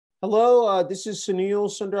Hello, this is Sunil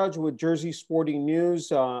Sunder Raj with Jersey Sporting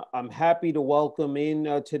News. I'm happy to welcome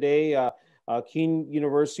in today Kean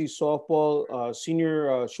University softball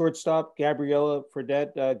senior shortstop Gabriella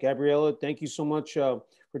Fredette. Gabriella, thank you so much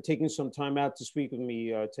for taking some time out to speak with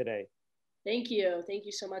me today. Thank you. Thank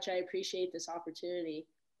you so much. I appreciate this opportunity.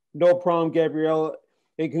 No problem, Gabriella.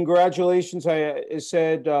 Hey, congratulations, I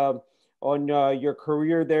said, on your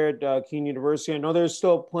career there at Kean University. I know there's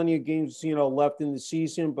still plenty of games, left in the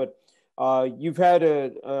season, but you've had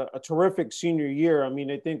a terrific senior year. I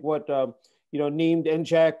mean, I think named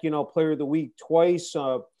NJAC, Player of the Week twice,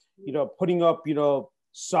 putting up,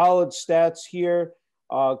 solid stats here.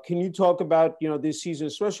 Can you talk about, this season,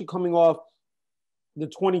 especially coming off the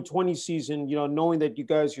 2020 season, knowing that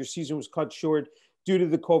your season was cut short due to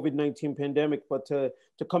the COVID-19 pandemic, but to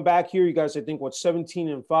come back here, you guys, I think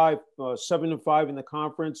 17-5, 7-5 in the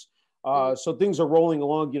conference. So things are rolling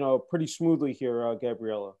along, pretty smoothly here,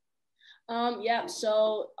 Gabriella. Yeah,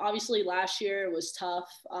 so obviously last year was tough.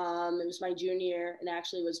 It was my junior year, and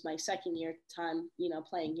actually was my second year time,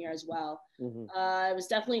 playing here as well. Mm-hmm. It was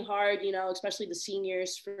definitely hard, especially the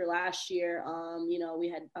seniors for last year. We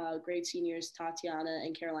had great seniors, Tatiana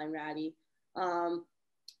and Caroline Ratty.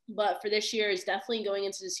 But for this year, it's definitely going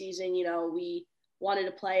into the season. We wanted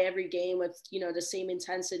to play every game with, the same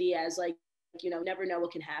intensity as never know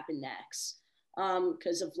what can happen next.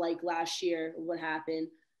 Because of last year, what happened.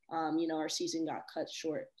 Our season got cut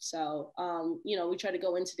short. So, we try to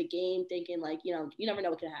go into the game thinking you never know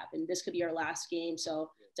what could happen. This could be our last game.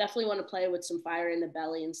 So definitely want to play with some fire in the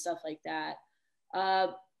belly and stuff like that.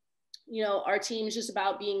 Our team is just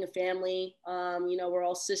about being a family. We're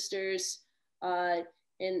all sisters.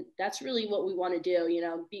 And that's really what we want to do,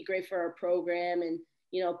 be great for our program and,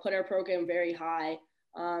 put our program very high,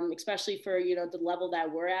 especially for, the level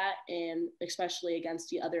that we're at and especially against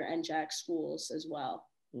the other NJAC schools as well.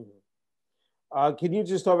 Mm-hmm. Can you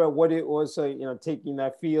just talk about what it was, taking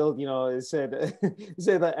that field? It said, it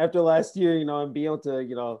said that after last year, and being able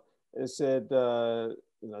to, it said,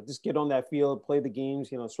 just get on that field, play the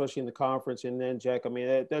games, especially in the conference. And then, Jack, I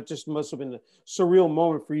mean, that just must have been a surreal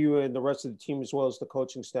moment for you and the rest of the team as well as the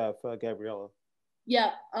coaching staff, Gabriella.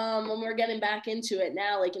 Yeah, when we're getting back into it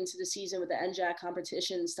now, into the season with the NJAC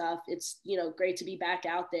competition and stuff, it's, great to be back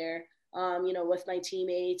out there, with my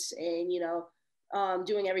teammates and,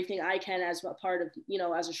 doing everything I can as a part of,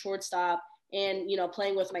 as a shortstop and,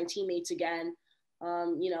 playing with my teammates again.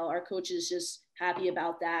 Our coach is just happy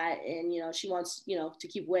about that. And, she wants, to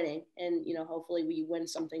keep winning and, hopefully we win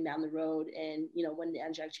something down the road and, win the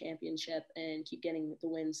NJAC championship and keep getting the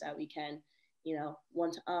wins that we can,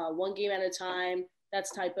 one game at a time.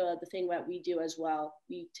 That's type of the thing that we do as well.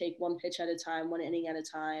 We take one pitch at a time, one inning at a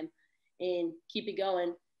time and keep it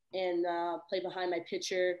going and play behind my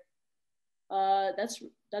pitcher. That's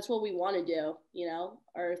what we want to do.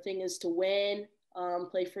 Our thing is to win,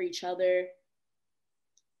 play for each other,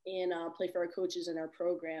 and play for our coaches and our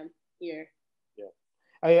program here.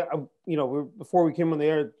 Yeah, before we came on the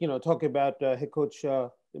air, talking about head coach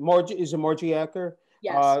Margie Acker.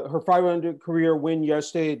 Yes. Her 500 career win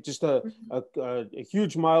yesterday, just a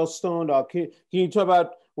huge milestone. Can you talk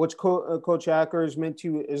about what Coach Acker has meant to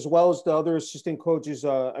you, as well as the other assistant coaches,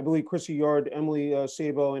 I believe Chrissy Yard, Emily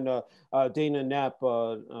Sabo, and Dana Knapp,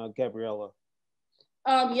 Gabriella?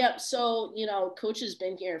 Yep. So, Coach has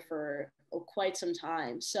been here for quite some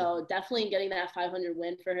time. So definitely getting that 500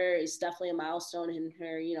 win for her is definitely a milestone in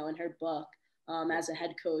her, in her book as a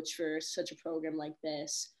head coach for such a program like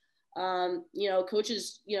this.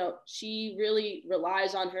 Coaches, she really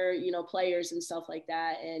relies on her, players and stuff like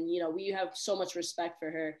that. And, we have so much respect for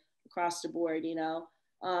her across the board,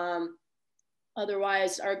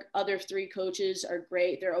 otherwise our other three coaches are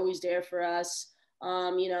great. They're always there for us.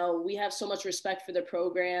 We have so much respect for the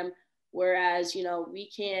program, whereas, we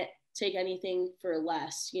can't take anything for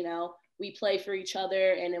less, we play for each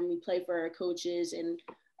other and then we play for our coaches and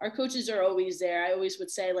our coaches are always there. I always would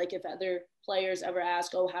say, if other players ever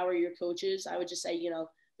ask, oh, how are your coaches? I would just say,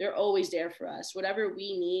 they're always there for us. Whatever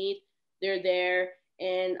we need, they're there.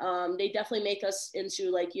 And they definitely make us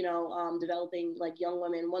into developing young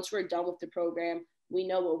women. Once we're done with the program, we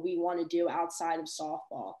know what we want to do outside of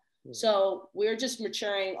softball. Mm-hmm. So we're just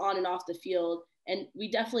maturing on and off the field. And we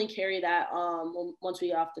definitely carry that once we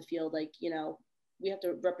get off the field, we have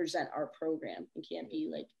to represent our program and can't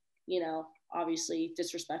be obviously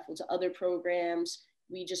disrespectful to other programs.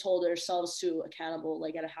 We just hold ourselves to accountable,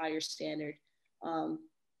 at a higher standard.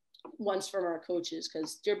 Once from our coaches,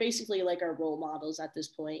 because they're basically our role models at this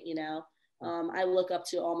point, I look up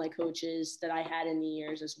to all my coaches that I had in the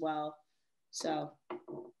years as well. So.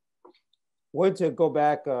 Wanted to go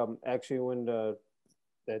back, actually, when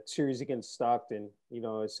that series against Stockton.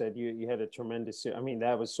 I said you had a tremendous. I mean,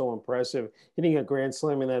 that was so impressive, hitting a grand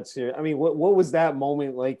slam in that series. I mean, what was that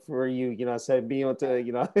moment like for you? I said being able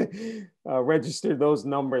to register those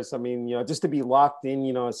numbers. I mean, just to be locked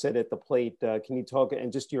in. I said at the plate. Can you talk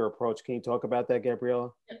and just your approach? Can you talk about that,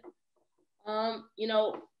 Gabriella?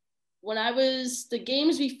 When I was the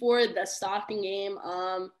games before the Stockton game,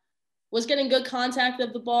 was getting good contact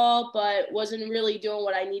of the ball, but wasn't really doing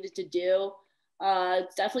what I needed to do.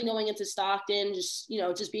 Definitely going into Stockton, just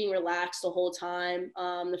being relaxed the whole time.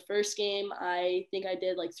 The first game, I think I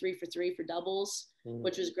did like 3 for 3 for doubles,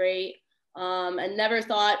 which was great. And never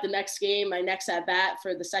thought the next game, my next at bat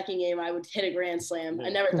for the second game, I would hit a grand slam. I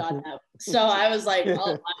never thought that. So I was like,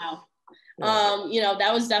 oh, wow.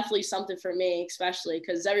 That was definitely something for me, especially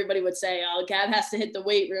because everybody would say, oh, Gab has to hit the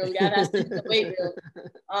weight room. Gab has to hit the weight room.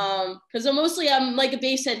 Because I'm like a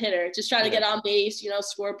base hit hitter, just trying to get on base,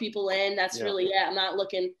 score people in. That's really it. I'm not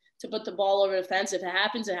looking to put the ball over the fence. If it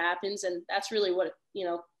happens, it happens. And that's really what,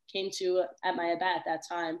 came to at my at-bat at that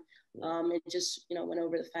time. It just, went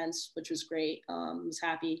over the fence, which was great. I was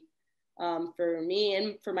happy for me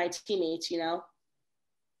and for my teammates,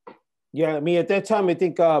 Yeah, I mean, at that time, I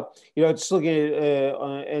think, just looking at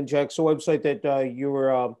NJAC's website that you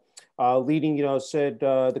were leading, said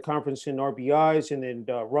the conference in RBIs and then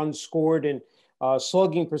runs scored and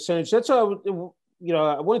slugging percentage. That's, I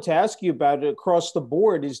wanted to ask you about it across the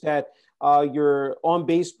board is that your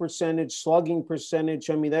on-base percentage, slugging percentage.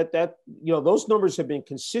 I mean, that those numbers have been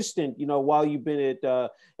consistent, while you've been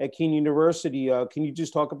at Kean University. Can you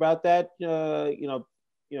just talk about that?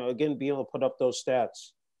 Again, being able to put up those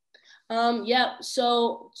stats. Yeah.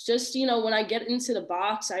 So just, when I get into the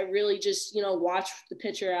box, I really just, watch the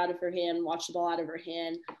pitcher out of her hand, watch the ball out of her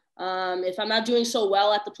hand. If I'm not doing so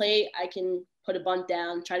well at the plate, I can put a bunt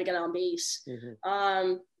down, try to get on base.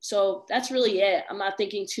 So that's really it. I'm not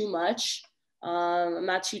thinking too much. I'm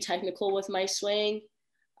not too technical with my swing.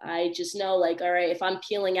 I just know like, all right, if I'm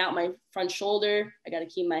peeling out my front shoulder, I got to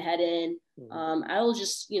keep my head in. I'll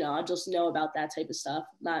just know about that type of stuff.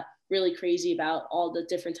 Not really crazy about all the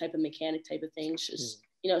different type of mechanic type of things. Just,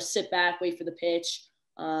 sit back, wait for the pitch,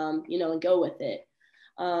 and go with it.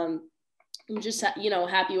 I'm just,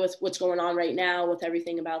 happy with what's going on right now with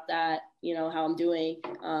everything about that, how I'm doing,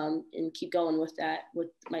 and keep going with that with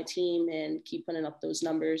my team and keep putting up those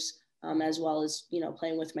numbers, as well as,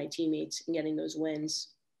 playing with my teammates and getting those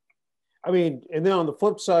wins. I mean, and then on the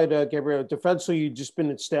flip side, Gabriella, defensively, you've just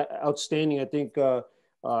been outstanding. I think, I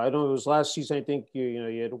know it was last season, I think you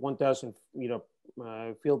had 1,000,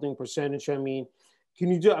 fielding percentage. I mean,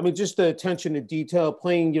 can you just the attention to detail,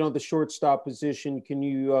 playing, the shortstop position. Can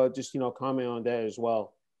you just, comment on that as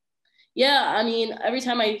well? Yeah. I mean, every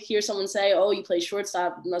time I hear someone say, oh, you play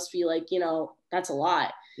shortstop, it must be like, that's a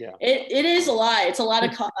lot. Yeah. It is a lot. It's a lot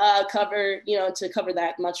of cover, to cover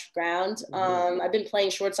that much ground. I've been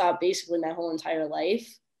playing shortstop basically my whole entire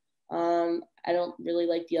life. I don't really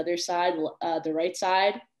like the other side, the right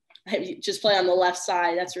side. I just play on the left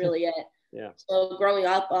side. That's really it. Yeah. So growing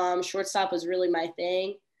up, shortstop was really my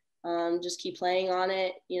thing. Just keep playing on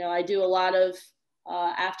it. I do a lot of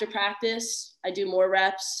after practice. I do more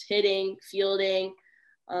reps, hitting, fielding.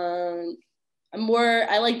 I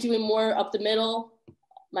like doing more up the middle.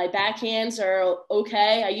 My backhands are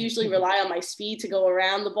okay. I usually rely on my speed to go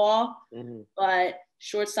around the ball, but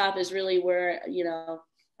shortstop is really where,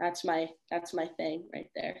 that's my thing right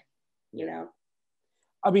there,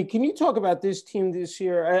 I mean, can you talk about this team this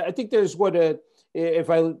year? I think there's if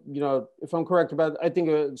I'm correct about, I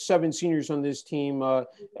think 7 seniors on this team. I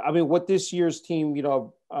mean, what this year's team,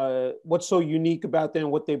 what's so unique about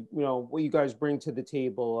them, what they, what you guys bring to the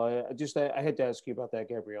table. I had to ask you about that,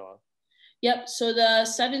 Gabriella. Yep. So the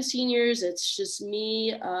 7 seniors, it's just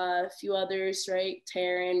me, a few others, right?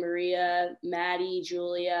 Taryn, Maria, Maddie,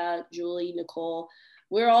 Julie, Nicole.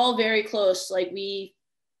 We're all very close. Like we've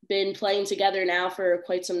been playing together now for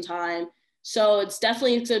quite some time. So it's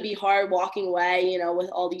definitely going to be hard walking away, with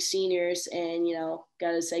all these seniors and,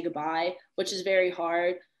 got to say goodbye, which is very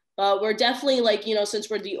hard. But we're definitely like, since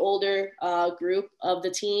we're the older group of the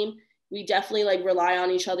team, we definitely like rely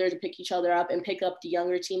on each other to pick each other up and pick up the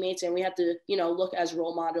younger teammates. And we have to, look as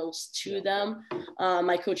role models to them.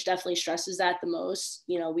 My coach definitely stresses that the most.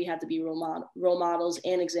 We have to be role models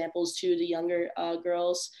and examples to the younger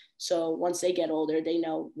girls. So once they get older, they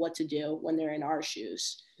know what to do when they're in our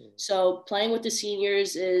shoes. So playing with the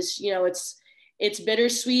seniors is, it's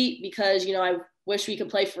bittersweet because, I wish we could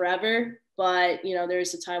play forever, but,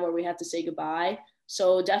 there's a time where we have to say goodbye.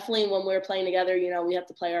 So definitely when we're playing together, we have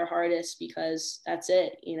to play our hardest because that's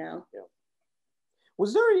it, Yeah.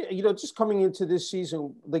 Was there, just coming into this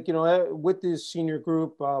season, like, with this senior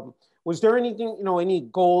group, was there anything, any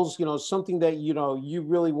goals, something that, you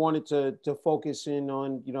really wanted to focus in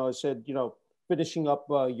on, I said, finishing up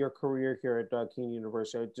your career here at Kean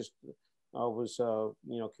University? I just was,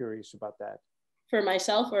 curious about that. For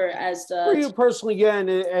myself or as the for you personally, yeah,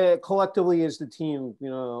 and collectively as the team,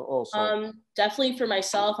 also. Definitely for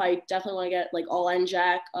myself, I definitely want to get like all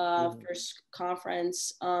NJAC first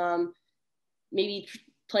conference. Maybe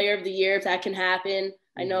player of the year if that can happen.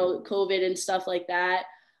 I know COVID and stuff like that.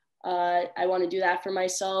 I want to do that for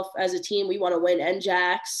myself. As a team, we want to win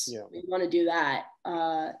NJACs. Yeah. We want to do that,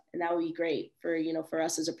 and that would be great for for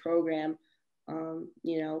us as a program.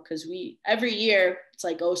 Because we every year it's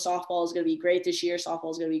like, oh, softball is going to be great this year.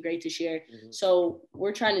 Softball is going to be great this year. So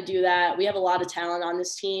we're trying to do that. We have a lot of talent on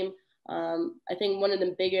this team. I think one of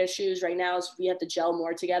the big issues right now is we have to gel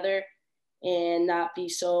more together and not be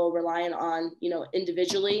so reliant on,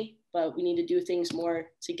 individually, but we need to do things more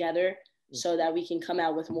together so that we can come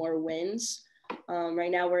out with more wins. Right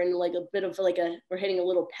now we're in like a bit of we're hitting a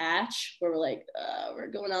little patch where we're like, we're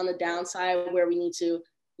going on the downside where we need to,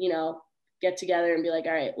 get together and be like,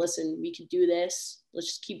 all right, listen, we can do this. Let's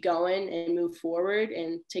just keep going and move forward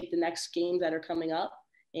and take the next games that are coming up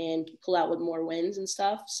and pull out with more wins and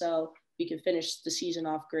stuff. So we can finish the season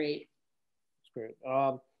off great. That's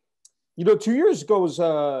great. 2 years ago was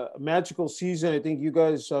a magical season. I think you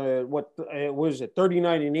guys, what was it,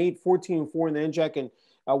 39-8, 14-4 in the NJAC, and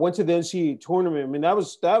went to the NCAA tournament. I mean, that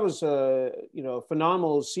was a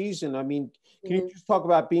phenomenal season. I mean, can you just talk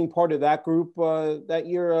about being part of that group that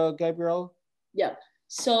year, Gabriella? Yeah.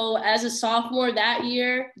 So as a sophomore that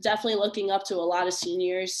year, definitely looking up to a lot of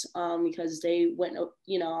seniors because they went,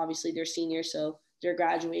 obviously they're seniors, so they're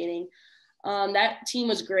graduating. That team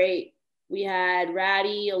was great. We had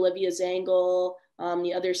Ratty, Olivia Zangle,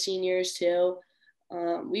 the other seniors too.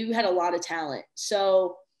 We had a lot of talent.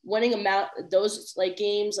 So winning those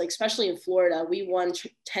games, especially in Florida, we won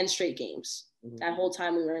 10 straight games that whole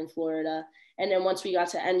time we were in Florida. And then once we got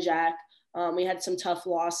to NJAC, we had some tough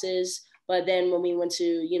losses. But then when we went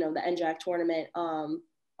to, the NJAC tournament,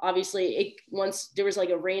 obviously once there was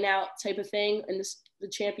a rain out type of thing in the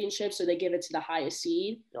championship. So they give it to the highest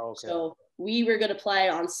seed. Okay. So we were going to play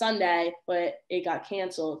on Sunday, but it got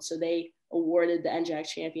canceled. So they awarded the NJAC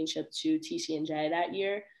championship to TCNJ that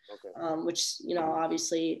year, which,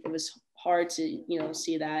 obviously it was hard to,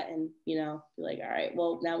 see that and, be like, all right,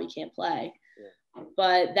 well, now we can't play. Yeah.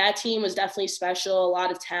 But that team was definitely special, a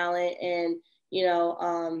lot of talent. And,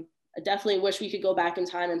 I definitely wish we could go back in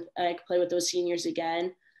time and I could play with those seniors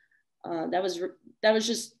again. That was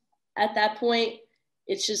just at that point,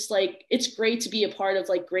 it's just it's great to be a part of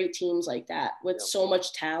great teams like that with so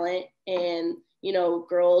much talent and,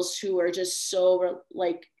 girls who are just so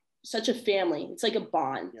such a family. It's like a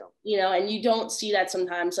bond, and you don't see that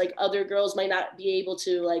sometimes. Other girls might not be able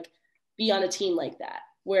to be on a team like that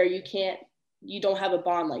where you don't have a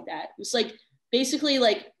bond like that. It's basically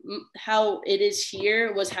how it is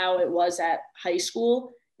here was how it was at high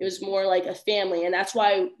school. It was more like a family. And that's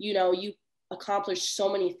why, you accomplish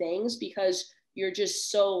so many things because you're just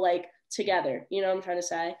so together, what I'm trying to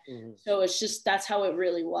say? So it's just, that's how it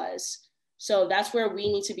really was. So that's where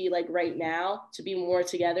we need to be right now, to be more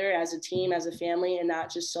together as a team, as a family, and not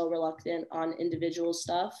just so reluctant on individual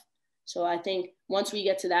stuff. So I think once we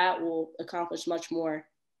get to that, we'll accomplish much more.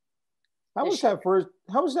 How was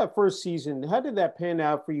that first season? How did that pan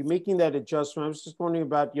out for you, making that adjustment? I was just wondering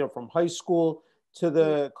about, from high school to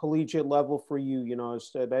the collegiate level for you,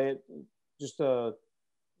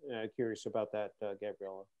 curious about that,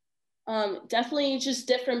 Gabriella. Definitely just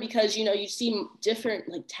different because, you see different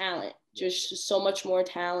talent, just so much more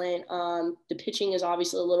talent. The pitching is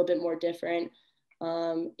obviously a little bit more different.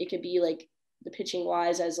 It could be the pitching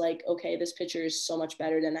wise as okay, this pitcher is so much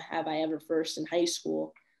better than I ever first in high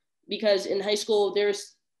school. Because in high school,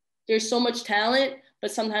 there's so much talent,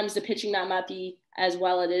 but sometimes the pitching might be as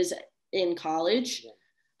well it is in college.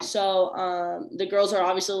 So the girls are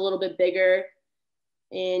obviously a little bit bigger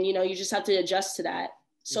and, you just have to adjust to that.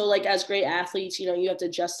 So as great athletes, you have to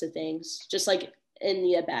adjust to things just in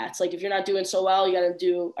the at-bats. If you're not doing so well, you got to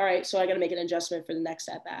do, all right, so I got to make an adjustment for the next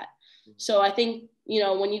at-bat. So I think,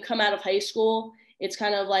 when you come out of high school, it's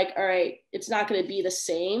kind of all right, it's not going to be the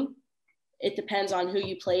same. It depends on who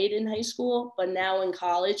you played in high school, but now in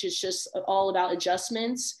college, it's just all about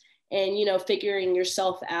adjustments and, figuring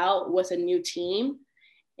yourself out with a new team.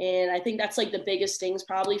 And I think that's the biggest things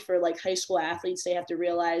probably for high school athletes. They have to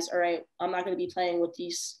realize, all right, I'm not going to be playing with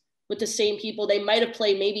the same people they might have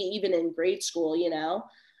played maybe even in grade school,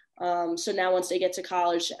 So now once they get to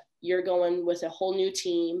college, you're going with a whole new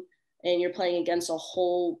team, and you're playing against a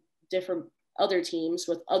whole different other teams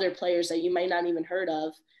with other players that you might not even heard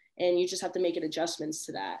of, and you just have to make adjustments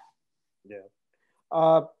to that.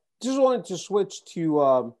 Yeah. Just wanted to switch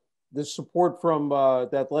to the support from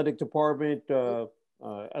the athletic department,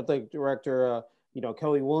 athletic director,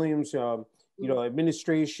 Kelly Williams,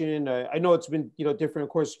 administration. I know it's been, different, of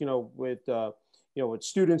course, with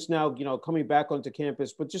students now, coming back onto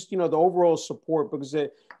campus, but just, the overall support, because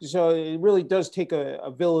it really does take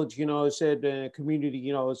a village, said, a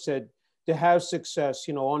community, said, to have success,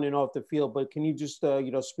 on and off the field. But can you just,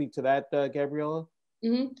 speak to that, Gabriella?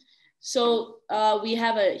 Mm-hmm. So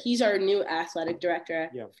he's our new athletic director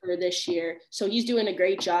for this year. So he's doing a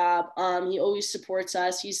great job. He always supports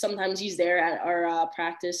us. Sometimes he's there at our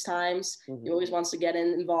practice times. Mm-hmm. He always wants to get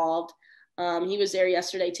involved. He was there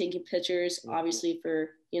yesterday taking pictures, mm-hmm. obviously for,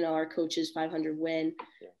 our coach's 500 win.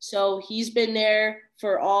 Yeah. So he's been there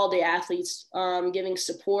for all the athletes, giving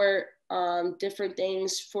support, different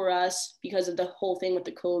things for us because of the whole thing with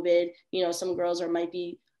the COVID. Some girls might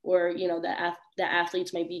be, or the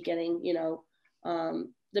athletes might be getting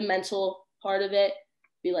the mental part of it,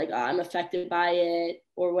 be like, oh, I'm affected by it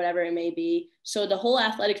or whatever it may be. So the whole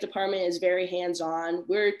athletic department is very hands-on.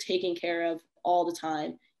 We're taken care of all the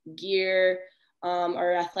time. Gear,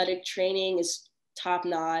 our athletic training is top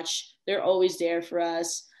notch. They're always there for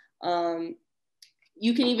us.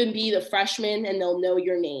 You can even be the freshman and they'll know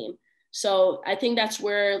your name. So I think that's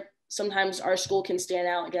where sometimes our school can stand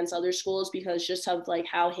out against other schools, because just of like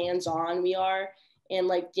how hands-on we are and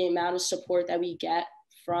like the amount of support that we get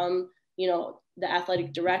from, the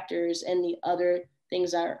athletic directors and the other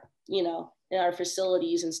things that are, in our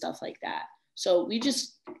facilities and stuff like that. So we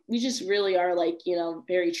just really are like,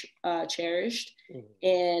 very cherished, mm-hmm.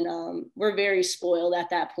 and we're very spoiled at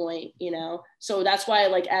that point, So that's why,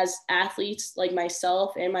 like, as athletes, like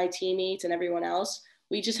myself and my teammates and everyone else,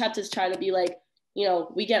 we just have to try to be like,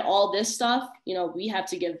 we get all this stuff, we have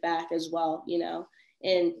to give back as well,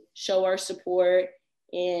 and show our support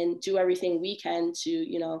and do everything we can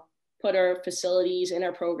to, put our facilities and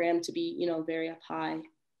our program to be, very up high.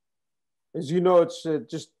 As you know, it's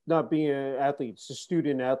just not being an athlete, it's a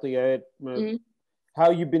student athlete. Mm-hmm. How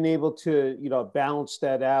you've been able to, balance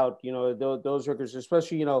that out, those records,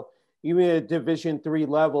 especially, even at Division III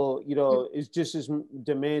level, mm-hmm. is just as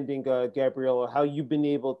demanding, Gabriella, how you've been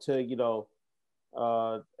able to,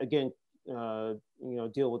 again,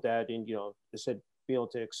 deal with that and, be able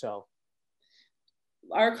to excel.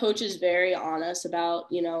 Our coach is very honest about,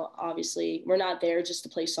 obviously we're not there just to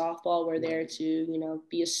play softball. We're there to,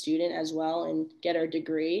 be a student as well and get our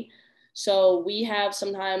degree. So we have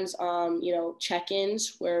sometimes,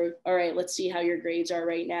 check-ins where, all right, let's see how your grades are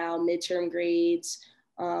right now, midterm grades.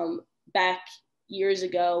 Back years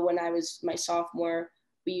ago when I was my sophomore,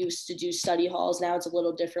 we used to do study halls. Now it's a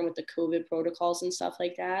little different with the COVID protocols and stuff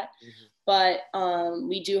like that. Mm-hmm. But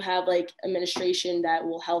we do have like administration that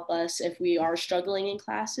will help us if we are struggling in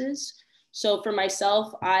classes. So for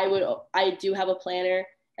myself, I do have a planner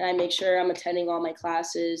and I make sure I'm attending all my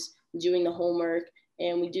classes, doing the homework,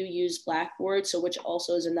 and we do use Blackboard. So which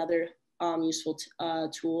also is another useful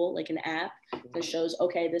tool, like an app that shows,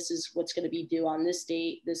 okay, this is what's going to be due on this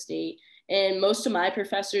date. And most of my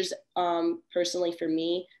professors, personally for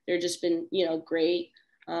me, they've just been, great.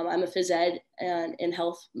 I'm a phys ed and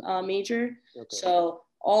health major. Okay. So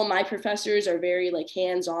all my professors are very like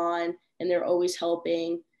hands-on, and they're always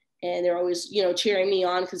helping, and they're always, cheering me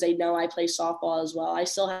on because they know I play softball as well. I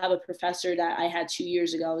still have a professor that I had 2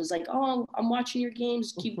 years ago. It was like, oh, I'm watching your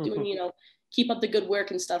games. Keep doing, keep up the good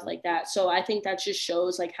work and stuff like that. So I think that just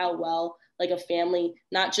shows like how well like a family,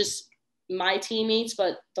 not just my teammates,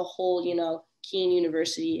 but the whole, Kean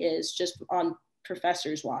University is just on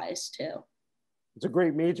professors wise too. It's a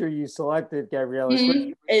great major you selected, Gabriella.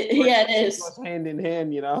 Mm-hmm. It is. It goes hand in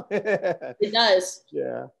hand, It does.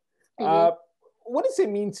 Yeah. Mm-hmm. What does it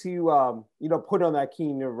mean to, put on that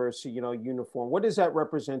Kean University, uniform? What does that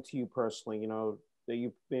represent to you personally, that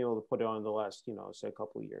you've been able to put it on the last, say a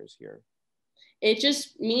couple of years here? It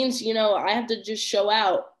just means, I have to just show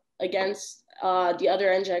out against the other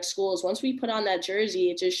NJAC schools. Once we put on that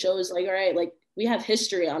jersey, it just shows like, all right, like we have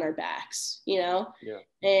history on our backs, Yeah.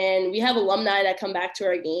 And we have alumni that come back to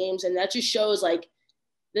our games, and that just shows like,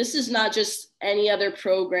 this is not just any other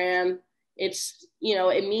program. It's,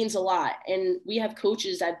 it means a lot. And we have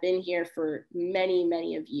coaches that have been here for many,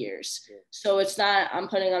 many of years. Yeah. So it's not, I'm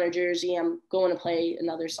putting on a jersey, I'm going to play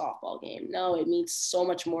another softball game. No, it means so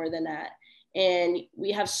much more than that. And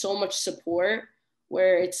we have so much support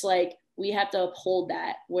where it's like, we have to uphold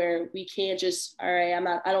that, where we can't just, all right,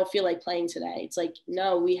 I don't feel like playing today. It's like,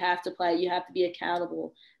 no, we have to play. You have to be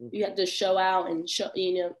accountable. You have to show out and show,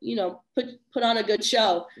 put on a good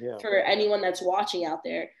show for anyone that's watching out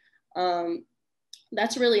there.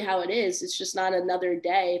 That's really how it is. It's just not another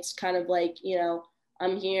day. It's kind of like,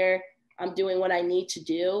 I'm here, I'm doing what I need to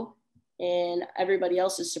do, and everybody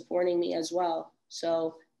else is supporting me as well.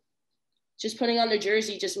 So just putting on the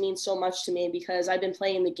jersey just means so much to me, because I've been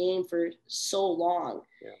playing the game for so long.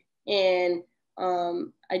 And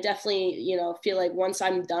I definitely, feel like once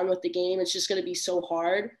I'm done with the game, it's just going to be so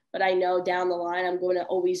hard. But I know down the line, I'm going to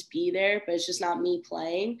always be there, but it's just not me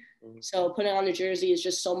playing. So putting on the jersey is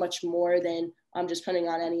just so much more than I'm just putting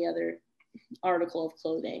on any other article of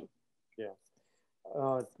clothing.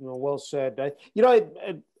 Well said.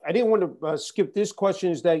 I didn't want to skip this question.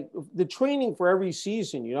 Is that the training for every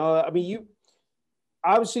season? I mean, you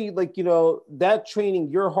obviously, like, that training,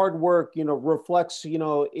 your hard work, reflects,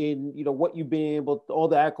 in, what you've been able to, all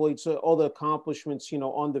the accolades, all the accomplishments,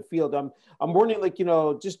 on the field. I'm wondering, like,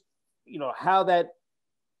 just, how that,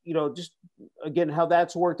 just again, how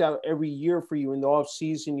that's worked out every year for you in the off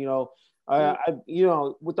season.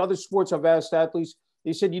 With other sports, I've asked athletes,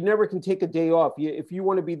 they said you never can take a day off. If you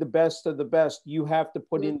want to be the best of the best, you have to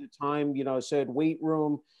put in the time, said weight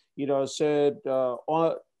room, said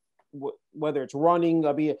whether it's running.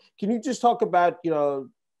 I mean, can you just talk about,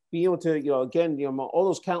 being able to, again, all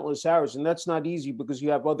those countless hours, and that's not easy because you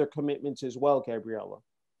have other commitments as well, Gabriella.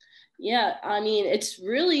 Yeah, I mean, it's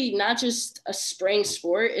really not just a spring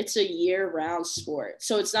sport, it's a year-round sport.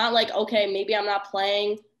 So it's not like, okay, maybe I'm not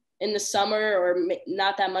playing in the summer or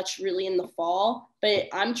not that much really in the fall, but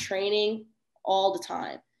I'm training all the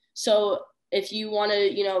time. So if you want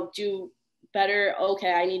to, do better,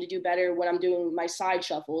 okay, I need to do better when I'm doing my side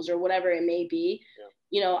shuffles or whatever it may be.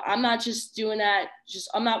 I'm not just doing that.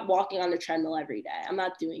 I'm not walking on the treadmill every day. I'm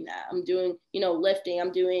not doing that. I'm doing, lifting.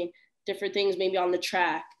 I'm doing different things, maybe on the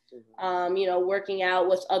track, working out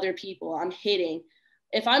with other people. I'm hitting.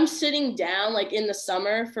 If I'm sitting down, like in the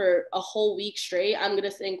summer for a whole week straight, I'm going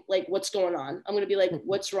to think like, what's going on? I'm going to be like,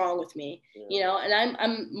 what's wrong with me? And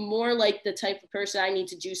I'm more like the type of person, I need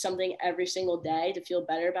to do something every single day to feel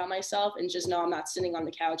better about myself, and just know I'm not sitting on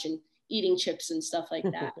the couch and eating chips and stuff like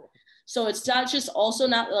that. So it's not just, also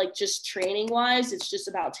not like just training wise, it's just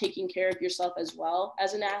about taking care of yourself as well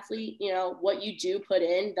as an athlete. What you do put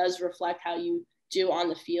in does reflect how you do on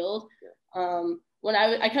the field. When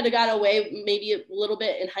I kind of got away maybe a little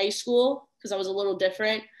bit in high school because I was a little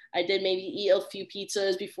different. I did maybe eat a few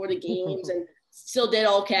pizzas before the games and still did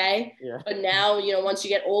okay. But now, once you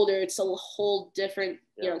get older, it's a whole different,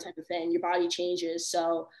 type of thing. Your body changes.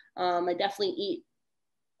 So I definitely eat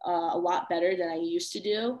a lot better than I used to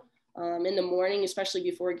do. In the morning, especially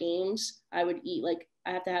before games, I would eat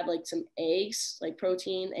I have to have some eggs, like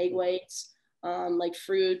protein, egg whites, like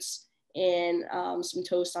fruits, and some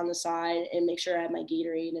toast on the side, and make sure I have my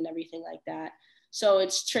Gatorade and everything like that. So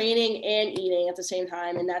it's training and eating at the same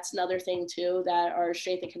time. And that's another thing too, that our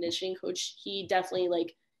strength and conditioning coach, he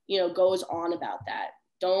definitely goes on about that.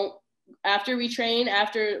 After we train,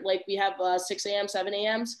 after we have 6 a.m., 7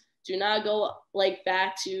 a.m.s, do not go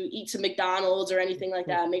back to eat some McDonald's or anything like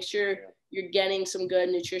that. Make sure you're getting some good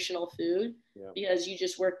nutritional food, because you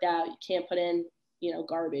just worked out. You can't put in,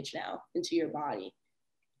 garbage now into your body.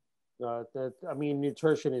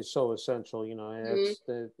 Nutrition is so essential, that's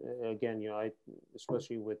again,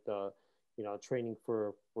 especially with, training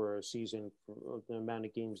for a season, for the amount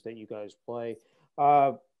of games that you guys play.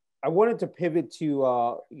 I wanted to pivot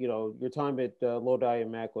to, your time at Lodi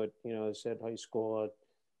Immaculate, said high school.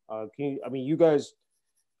 You guys,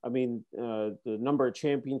 the number of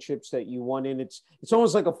championships that you won in, it's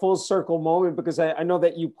almost like a full circle moment, because I know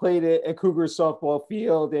that you played at Cougar softball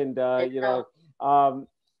field, and,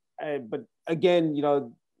 but again,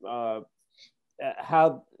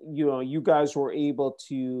 how, you guys were able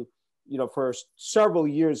to, for several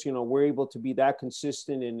years, were able to be that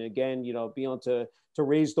consistent. And again, be able to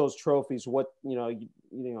raise those trophies. What,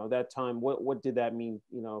 that time, what did that mean,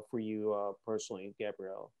 for you personally,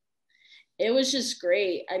 Gabriella? It was just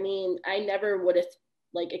great. I never would have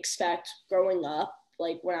expect growing up,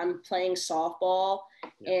 when I'm playing softball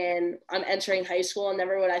and I'm entering high school,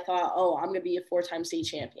 never would I thought, oh, I'm going to be a 4-time state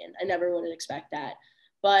champion. I never would expect that.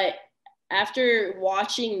 But after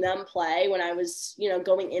watching them play, when I was,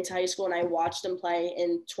 going into high school, and I watched them play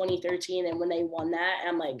in 2013, and when they won that,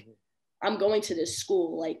 I'm like, I'm going to this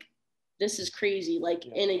school. This is crazy.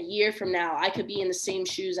 In a year from now, I could be in the same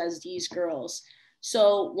shoes as these girls.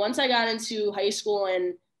 So once I got into high school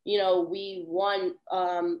and, we won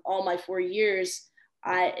all my 4 years,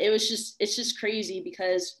 it's just crazy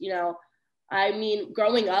because, you know, I mean,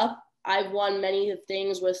 growing up, I've won many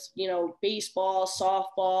things with, you know, baseball,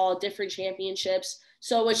 softball, different championships.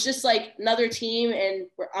 So it's just like another team, and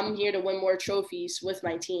I'm here to win more trophies with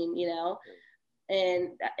my team, you know? And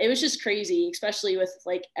it was just crazy, especially with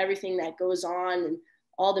like everything that goes on and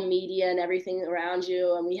all the media and everything around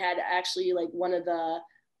you. And we had actually like one of the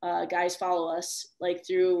guys follow us like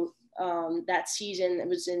through that season. It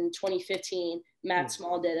was in 2015. Matt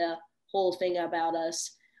Small did a whole thing about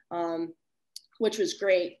us, which was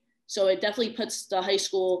great. So it definitely puts the high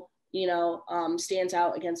school, you know, stands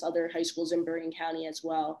out against other high schools in Bergen County as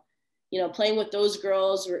well. You know, playing with those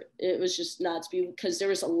girls, it was just nuts because there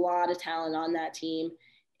was a lot of talent on that team.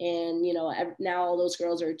 And, you know, now all those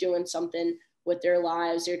girls are doing something with their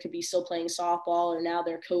lives. They could be still playing softball, or now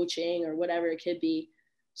they're coaching, or whatever it could be.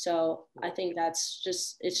 So I think it's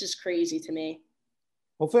just crazy to me.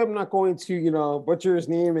 Hopefully I'm not going to, you know, butcher his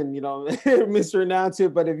name and, you know, mispronounce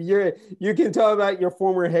it, but if you can tell about your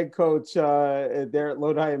former head coach there at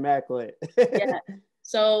Lodi Immaculate. Yeah.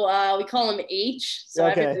 So we call him H. So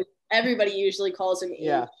okay. everybody usually calls him H.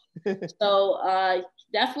 Yeah. So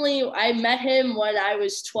definitely I met him when I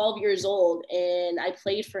was 12 years old, and I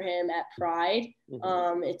played for him at Pride.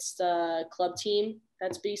 It's the club team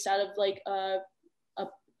that's based out of like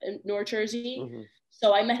up in North Jersey.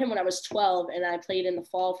 So I met him when I was 12, and I played in the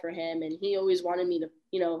fall for him. And he always wanted me to,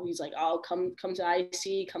 you know, he's like, oh, come to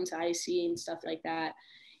IC and stuff like that.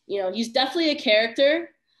 You know, he's definitely a character.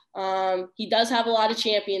 He does have a lot of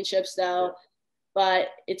championships though, but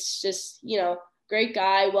it's just, you know, great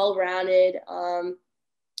guy, well-rounded.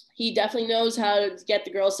 He definitely knows how to get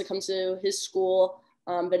the girls to come to his school.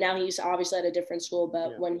 But now he's obviously at a different school.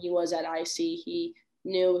 But when he was at IC, he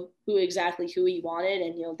knew who he wanted,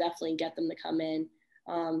 and he'll definitely get them to come in.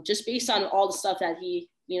 Just based on all the stuff that he,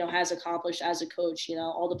 you know, has accomplished as a coach, you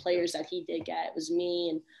know, all the players that he did get. It was me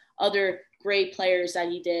and other great players that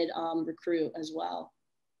he did recruit as well.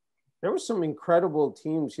 There were some incredible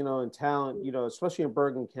teams, you know, in talent, you know, especially in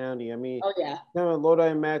Bergen County. I mean, oh yeah, you know, Lodi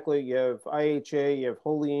Immaculate, you have IHA, you have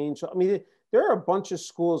Holy Angel. I mean, there are a bunch of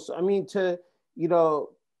schools. I mean, to, you know,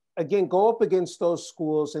 again, go up against those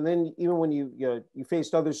schools, and then even when you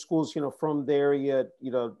faced other schools, you know, from there, you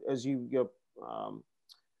know, as you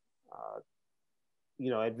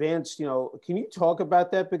know, advanced, you know, can you talk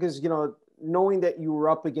about that? Because, you know, knowing that you were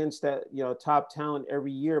up against that, you know, top talent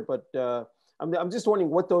every year, but I'm just wondering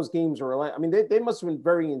what those games were like. I mean, they must have been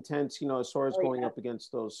very intense, you know, as far as going up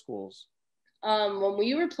against those schools. When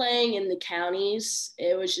we were playing in the counties,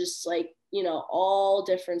 it was just like, you know, all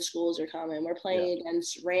different schools are coming. We're playing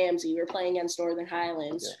against Ramsey. We're playing against Northern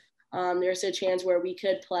Highlands. There's a chance where we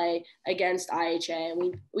could play against IHA.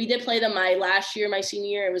 And we did play them my senior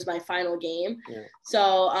year. It was my final game.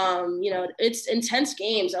 So, you know, it's intense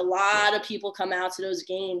games. A lot of people come out to those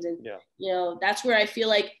games. And, you know, that's where I feel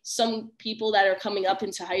like some people that are coming up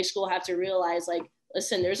into high school have to realize, like,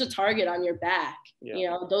 listen, there's a target on your back. You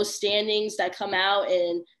know, those standings that come out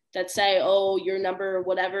and that say, oh, you're number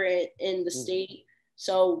whatever in the state.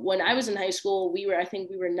 So when I was in high school, I think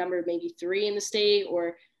we were number maybe 3 in the state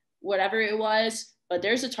or whatever it was, but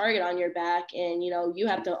there's a target on your back, and, you know, you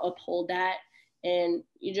have to uphold that, and,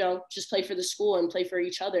 you know, just play for the school and play for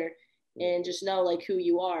each other, and just know like who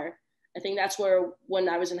you are. I think that's where, when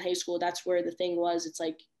I was in high school, that's where the thing was. It's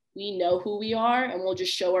like, we know who we are, and we'll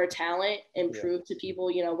just show our talent and prove to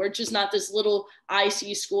people, you know, we're just not this little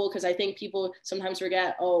IC school. Cause I think people sometimes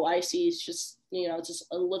forget, oh, IC is just, you know, it's just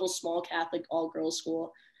a little small Catholic all girls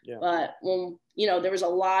school. But when, you know, there was a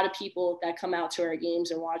lot of people that come out to our games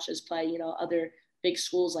and watch us play, you know, other big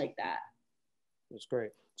schools like that. That's great.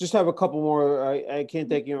 Just have a couple more. I can't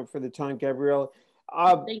thank you for the time, Gabriella.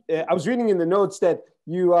 I was reading in the notes that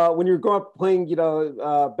you, when you were growing up playing, you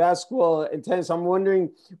know, basketball and tennis, I'm wondering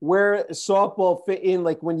where softball fit in,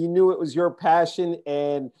 like when you knew it was your passion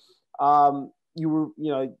and you were,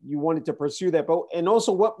 you know, you wanted to pursue that. But, and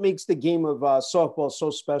also what makes the game of softball so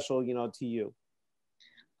special, you know, to you?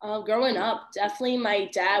 Growing up, definitely my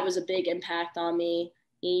dad was a big impact on me.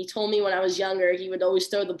 He told me when I was younger, he would always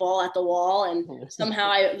throw the ball at the wall, and somehow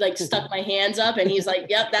I like stuck my hands up, and he's like,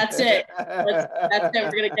 yep, that's it. That's it. We're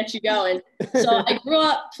going to get you going. So I grew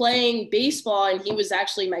up playing baseball, and he was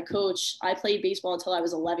actually my coach. I played baseball until I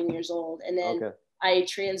was 11 years old. And then I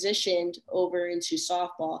transitioned over into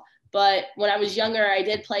softball. But when I was younger, I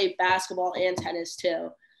did play basketball and tennis too.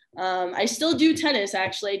 I still do tennis,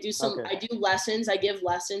 actually. I do lessons. I give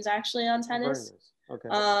lessons actually on tennis.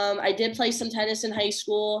 I did play some tennis in high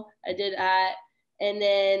school. I did that. And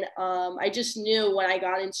then I just knew when I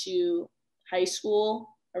got into high school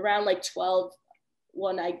around like 12,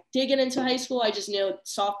 when I did get into high school, I just knew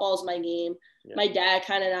softball is my game. Yeah. My dad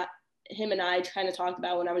him and I kind of talked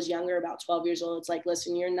about when I was younger, about 12 years old. It's like,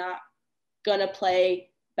 listen, you're not going to play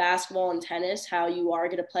basketball and tennis how you are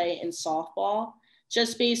going to play in softball,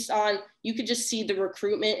 just based on, you could just see the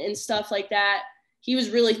recruitment and stuff like that. He was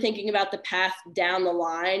really thinking about the path down the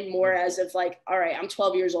line more as of like, all right, I'm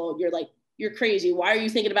 12 years old. You're like, you're crazy. Why are you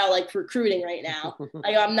thinking about like recruiting right now?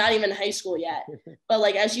 Like, I'm not even in high school yet. But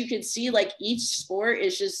like, as you can see, like each sport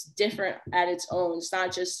is just different at its own. It's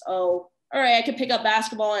not just, oh, all right, I could pick up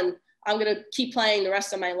basketball and I'm going to keep playing the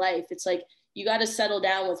rest of my life. It's like, you got to settle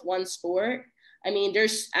down with one sport. I mean,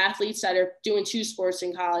 there's athletes that are doing 2 sports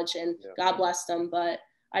in college, and God bless them. But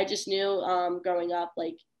I just knew growing up,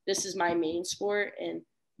 like, this is my main sport, and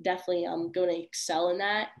definitely I'm going to excel in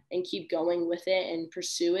that and keep going with it and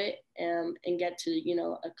pursue it and get to,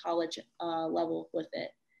 a college level with it.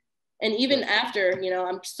 And even after,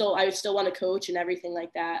 I still want to coach and everything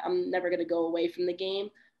like that. I'm never going to go away from the game,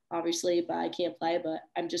 obviously, but I can't play, but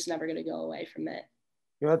I'm just never going to go away from it.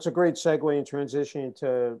 That's a great segue and transition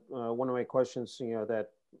to one of my questions, that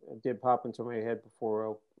did pop into my head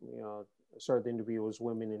before, I started the interview, was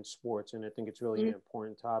women in sports. And I think it's really an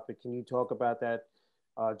important topic. Can you talk about that?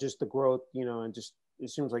 Just the growth, and just,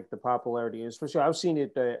 it seems like the popularity, especially I've seen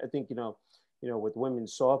it, I think, with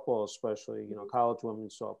women's softball, especially, college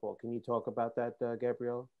women's softball. Can you talk about that,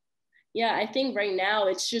 Gabriella? Yeah, I think right now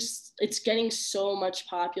it's getting so much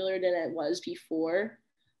popular than it was before.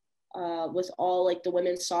 With all like the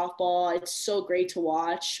women's softball, it's so great to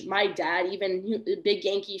watch. My dad, even a big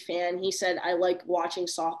Yankee fan, he said, I like watching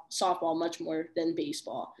softball much more than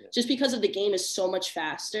baseball, just because of the game is so much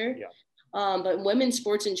faster. Yeah. But women's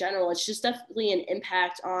sports in general, it's just definitely an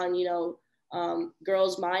impact on,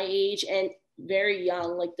 girls my age and very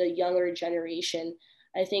young, like the younger generation.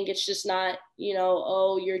 I think it's just not,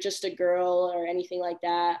 oh, you're just a girl or anything like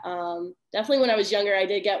that. Definitely when I was younger, I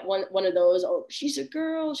did get one of those, oh, she's a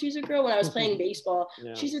girl. When I was playing baseball,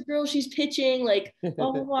 she's a girl, she's pitching, like,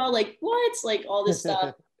 blah, blah, blah, like what? Like all this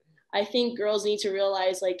stuff. I think girls need to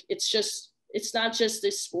realize, like, it's not just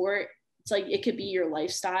this sport. It's like, it could be your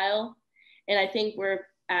lifestyle. And I think where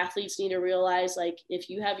athletes need to realize, like, if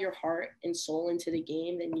you have your heart and soul into the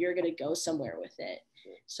game, then you're going to go somewhere with it.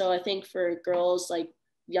 So I think for girls like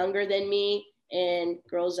younger than me and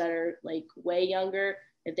girls that are like way younger,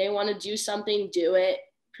 if they want to do something, do it,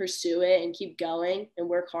 pursue it, and keep going and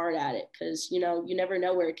work hard at it. Because, you never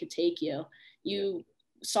know where it could take you.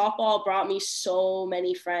 Softball brought me so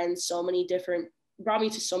many friends, brought me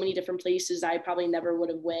to so many different places I probably never would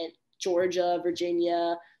have went. Georgia,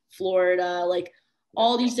 Virginia, Florida, like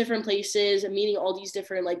all these different places, and meeting all these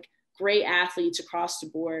different like great athletes across the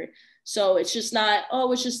board. So it's just not,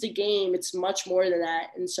 oh, it's just a game. It's much more than that.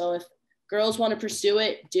 And so if girls want to pursue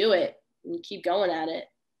it, do it and keep going at it.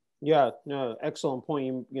 Yeah, no, excellent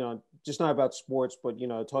point. Just not about sports, but,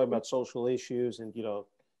 talking about social issues and,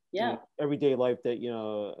 everyday life that,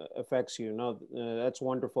 affects you. No, that's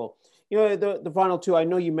wonderful. The final two, I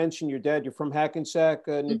know you mentioned your dad, you're from Hackensack,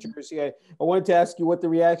 New Jersey. I wanted to ask you what the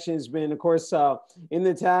reaction has been, of course, in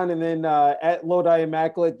the town, and then at Lodi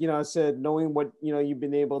Immaculate, said, knowing what, you've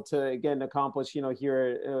been able to, again, accomplish,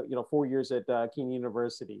 here, 4 years at Kean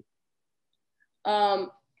University.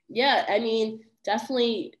 Yeah, I mean,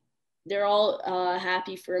 definitely they're all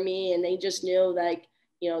happy for me, and they just knew, like,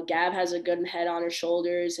 Gab has a good head on her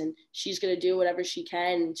shoulders, and she's going to do whatever she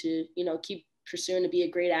can to, keep pursuing to be a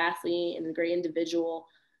great athlete and a great individual.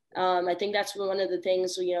 I think that's one of the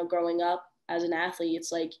things, growing up as an athlete,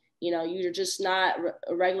 it's like, you're just not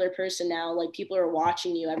a regular person now. Like, people are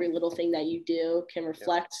watching you. Every little thing that you do can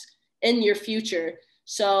reflect in your future.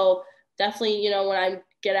 So definitely, when I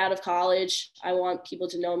get out of college, I want people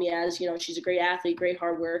to know me as, she's a great athlete, great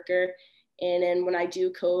hard worker. And then when I do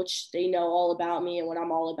coach, they know all about me and what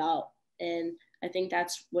I'm all about. And I think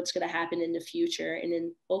that's what's going to happen in the future. And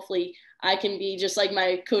then hopefully I can be just like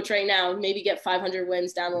my coach right now, maybe get 500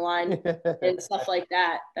 wins down the line and stuff like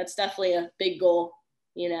that. That's definitely a big goal,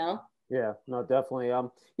 Yeah, no, definitely.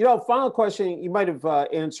 Final question, you might have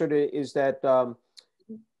answered it, is that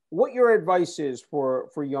what your advice is for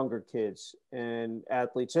younger kids and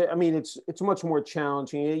athletes. I mean, it's much more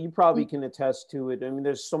challenging. You probably can attest to it. I mean,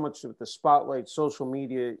 there's so much with the spotlight, social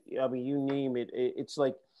media. I mean, you name it. It's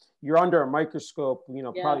like you're under a microscope,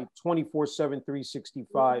 probably 24/7,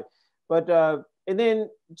 365. But, and then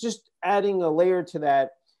just adding a layer to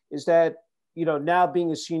that is that, now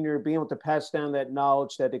being a senior, being able to pass down that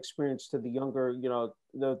knowledge, that experience to the younger,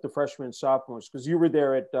 the freshmen and sophomores, because you were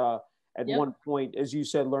there at one point, as you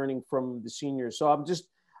said, learning from the seniors. So I'm just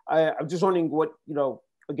wondering what,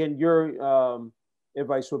 again, your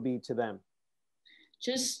advice would be to them.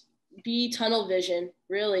 just be tunnel vision.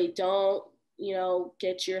 Really, don't,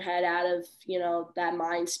 get your head out of, that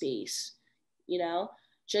mind space.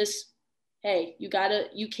 Just, hey,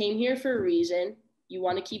 you came here for a reason. You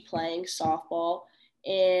want to keep playing softball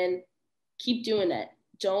and keep doing it.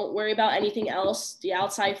 Don't worry about anything else, the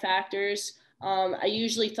outside factors. I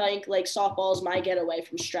usually think like softball is my getaway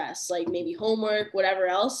from stress, like maybe homework, whatever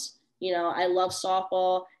else. I love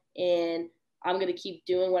softball, and I'm going to keep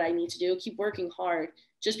doing what I need to do, keep working hard.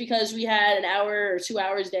 Just because we had an hour or 2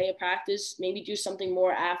 hours a day of practice, maybe do something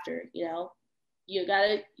more after. You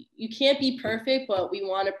can't be perfect, but we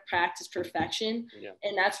want to practice perfection. Yeah.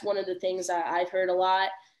 And that's one of the things that I've heard a lot.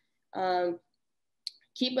 Don't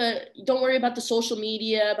worry about the social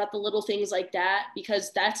media, about the little things like that,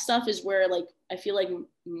 because that stuff is where, like, I feel like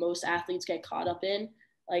most athletes get caught up in,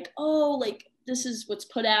 like, oh, like this is what's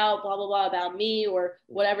put out, blah, blah, blah about me or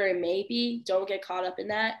whatever it may be. Don't get caught up in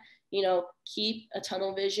that. Keep a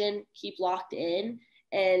tunnel vision, keep locked in,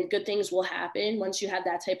 and good things will happen once you have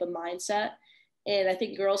that type of mindset. And I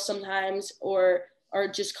think girls sometimes are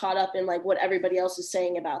just caught up in like what everybody else is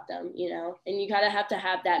saying about them, and you gotta have to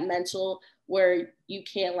have that mental where you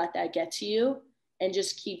can't let that get to you and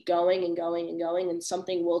just keep going and going and going, and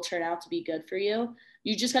something will turn out to be good for you.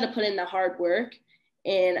 You just got to put in the hard work,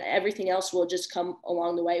 and everything else will just come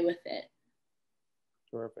along the way with it.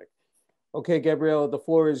 Terrific. Okay, Gabriella, the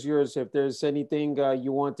floor is yours. If there's anything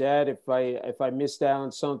you want to add, if I missed out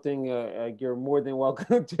on something, you're more than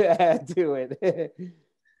welcome to add to it.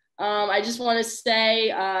 I just want to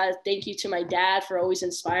say thank you to my dad for always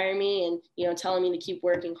inspiring me and, telling me to keep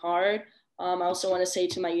working hard. I also want to say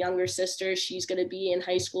to my younger sister, she's going to be in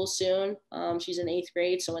high school soon. She's in 8th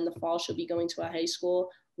grade. So in the fall, she'll be going to a high school.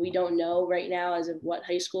 We don't know right now as of what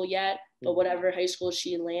high school yet, but whatever high school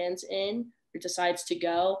she lands in or decides to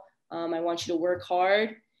go, I want you to work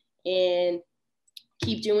hard and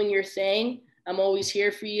keep doing your thing. I'm always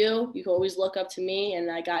here for you. You can always look up to me, and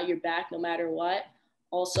I got your back no matter what.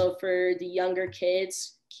 Also, for the younger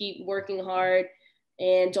kids, keep working hard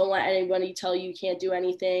and don't let anybody tell you can't do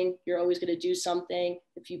anything. You're always going to do something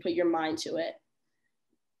if you put your mind to it.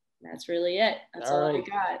 That's really it. That's all I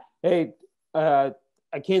got. Hey,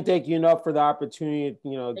 I can't thank you enough for the opportunity.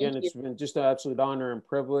 Again, it's been just an absolute honor and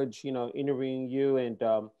privilege, interviewing you, and,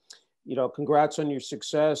 congrats on your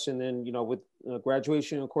success. And then, with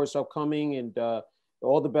graduation, of course, upcoming, and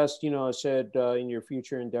all the best, I said, in your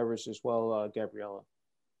future endeavors as well, Gabriella.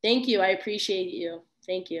 Thank you. I appreciate you.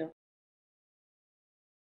 Thank you.